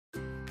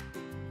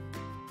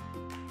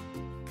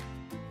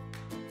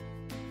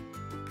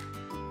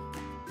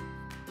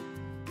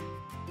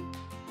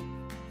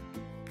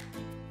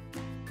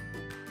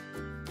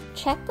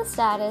Check the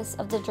status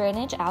of the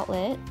drainage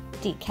outlet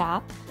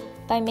decap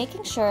by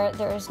making sure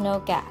there is no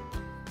gap.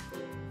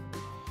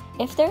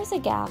 If there is a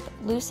gap,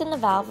 loosen the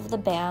valve of the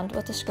band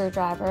with a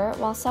screwdriver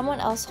while someone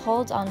else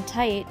holds on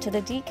tight to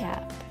the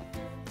decap.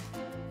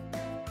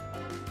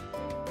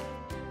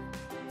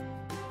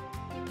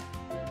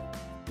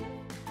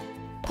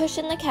 Push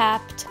in the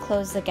cap to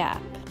close the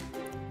gap.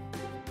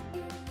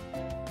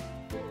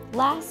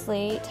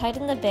 Lastly,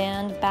 tighten the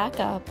band back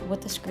up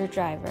with a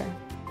screwdriver.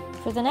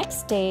 For the next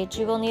stage,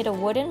 you will need a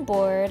wooden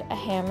board, a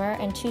hammer,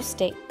 and 2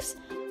 stakes.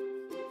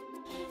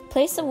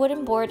 Place the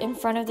wooden board in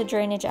front of the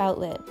drainage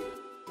outlet.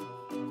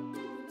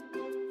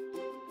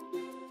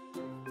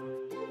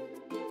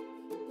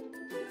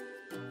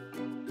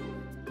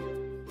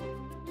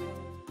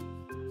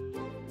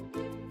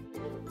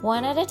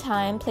 One at a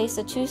time, place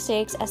the 2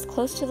 stakes as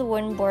close to the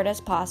wooden board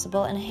as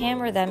possible and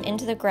hammer them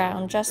into the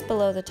ground just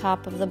below the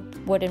top of the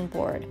wooden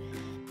board.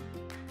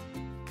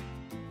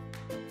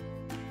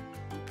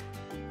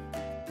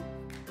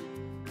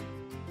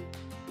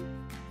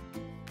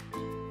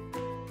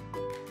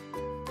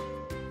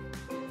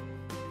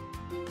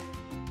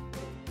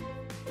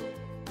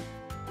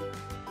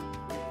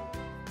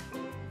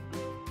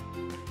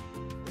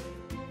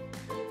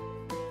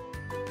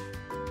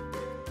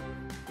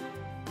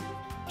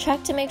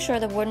 Check to make sure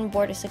the wooden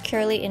board is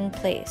securely in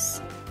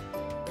place.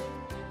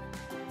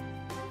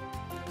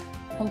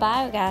 From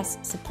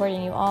Biogas,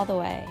 supporting you all the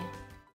way.